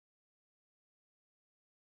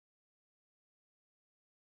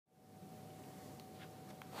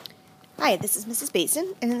Hi, this is Mrs.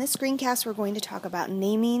 Basin, and in this screencast we're going to talk about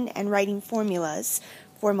naming and writing formulas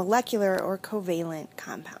for molecular or covalent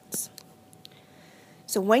compounds.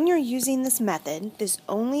 So when you're using this method, this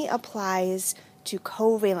only applies to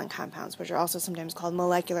covalent compounds, which are also sometimes called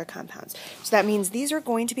molecular compounds. So that means these are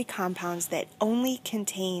going to be compounds that only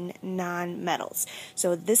contain nonmetals.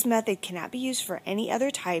 So this method cannot be used for any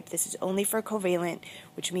other type. This is only for covalent,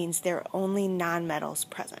 which means there are only nonmetals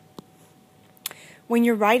present. When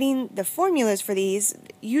you're writing the formulas for these,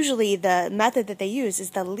 usually the method that they use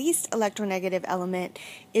is the least electronegative element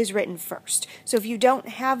is written first. So if you don't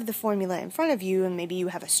have the formula in front of you, and maybe you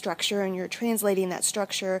have a structure and you're translating that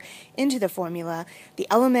structure into the formula, the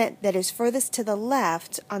element that is furthest to the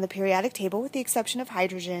left on the periodic table, with the exception of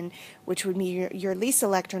hydrogen, which would be your least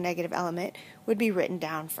electronegative element, would be written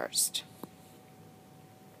down first.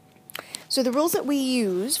 So the rules that we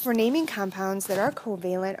use for naming compounds that are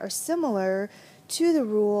covalent are similar to the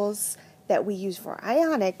rules that we use for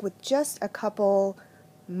ionic, with just a couple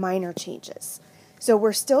minor changes. So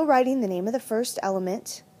we're still writing the name of the first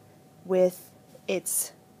element with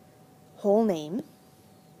its whole name,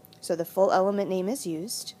 so the full element name is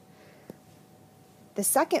used. The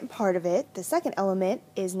second part of it, the second element,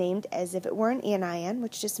 is named as if it were an anion,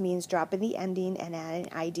 which just means drop in the ending and add an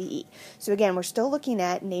IDE. So again, we're still looking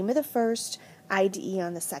at name of the first, IDE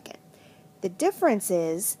on the second. The difference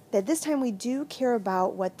is that this time we do care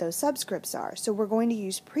about what those subscripts are. So we're going to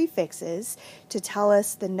use prefixes to tell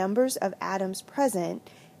us the numbers of atoms present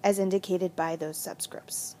as indicated by those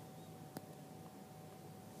subscripts.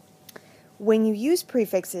 When you use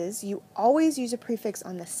prefixes, you always use a prefix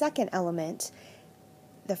on the second element.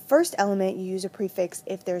 The first element, you use a prefix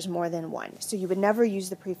if there's more than one. So you would never use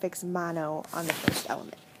the prefix mono on the first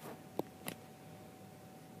element.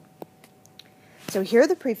 So here are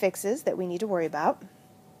the prefixes that we need to worry about.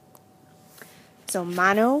 So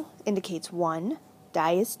mono indicates 1,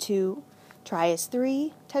 di is 2, tri is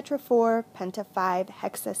 3, tetra 4, penta 5,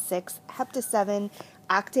 hexa 6, hepta 7,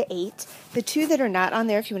 octa 8. The two that are not on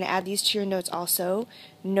there, if you want to add these to your notes also,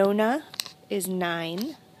 nona is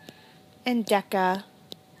 9, and deca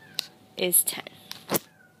is 10.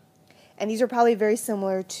 And these are probably very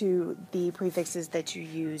similar to the prefixes that you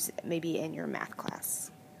use maybe in your math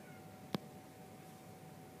class.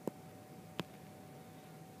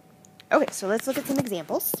 Okay, so let's look at some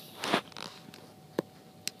examples.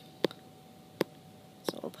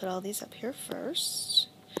 So we'll put all these up here first.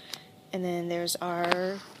 And then there's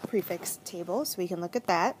our prefix table, so we can look at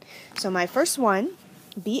that. So my first one,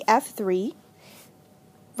 BF3.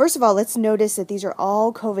 First of all, let's notice that these are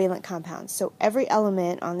all covalent compounds. So every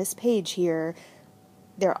element on this page here,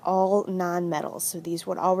 they're all nonmetals. So these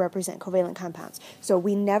would all represent covalent compounds. So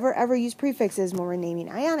we never ever use prefixes when we're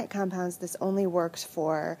naming ionic compounds. This only works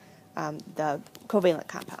for the covalent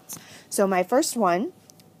compounds. So my first one,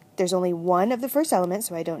 there's only one of the first element,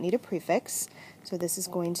 so I don't need a prefix. So this is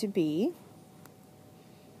going to be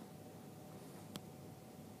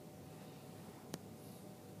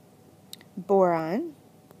boron.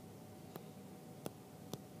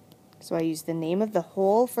 So I use the name of the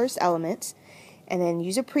whole first element and then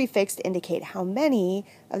use a prefix to indicate how many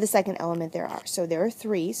of the second element there are. So there are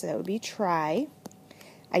 3, so that would be tri.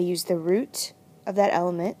 I use the root of that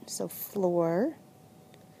element, so fluor,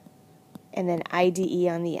 and then IDE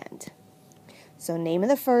on the end. So name of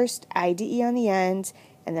the first, IDE on the end,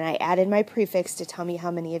 and then I added my prefix to tell me how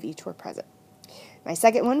many of each were present. My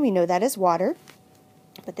second one, we know that is water,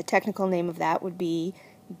 but the technical name of that would be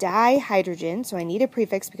dihydrogen, so I need a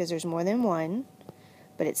prefix because there's more than one,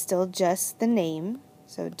 but it's still just the name,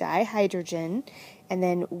 so dihydrogen, and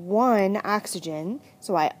then 1 oxygen,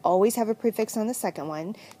 so I always have a prefix on the second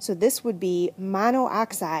one, so this would be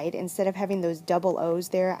monoxide. Instead of having those double O's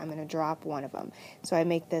there, I'm going to drop one of them, so I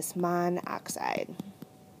make this monoxide.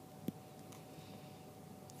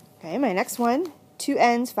 Okay, my next one, 2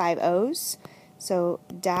 N's, 5 O's, so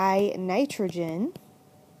dinitrogen,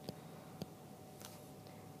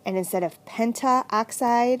 and instead of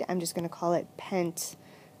pentaoxide, I'm just going to call it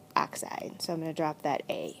pentoxide, so I'm going to drop that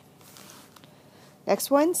A.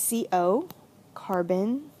 Next one, CO,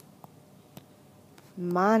 carbon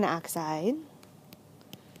monoxide.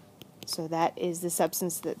 So that is the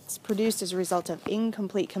substance that's produced as a result of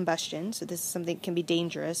incomplete combustion. So this is something that can be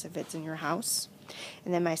dangerous if it's in your house.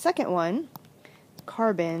 And then my second one,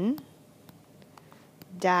 carbon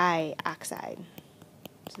dioxide.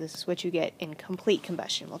 So this is what you get in complete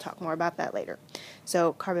combustion. We'll talk more about that later.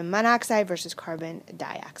 So carbon monoxide versus carbon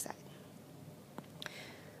dioxide.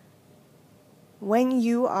 When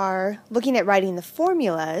you are looking at writing the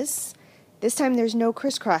formulas, this time there's no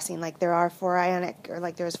crisscrossing like there are for ionic, or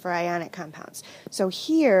like there's for ionic compounds. So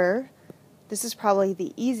here this is probably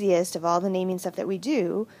the easiest of all the naming stuff that we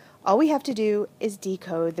do. All we have to do is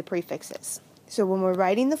decode the prefixes. So when we're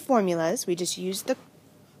writing the formulas, we just use the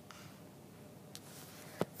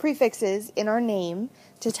prefixes in our name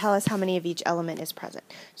to tell us how many of each element is present.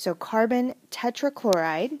 So carbon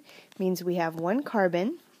tetrachloride means we have one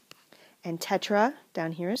carbon, and tetra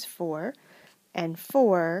down here is 4, and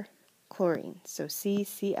 4 chlorine, so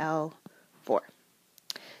CCl4.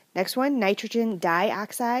 Next one, nitrogen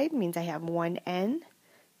dioxide means I have one N,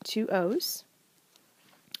 2 O's.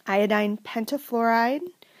 Iodine pentafluoride,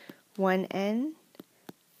 1 N,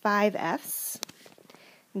 5 F's.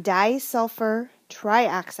 Disulfur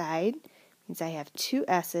trioxide means I have 2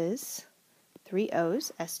 S's, 3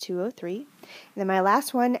 O's, S2O3. And then my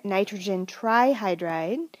last one, nitrogen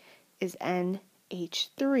trihydride, is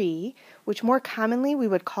NH3, which more commonly we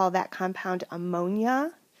would call that compound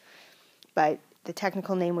ammonia, but the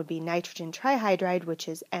technical name would be nitrogen trihydride, which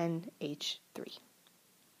is NH3.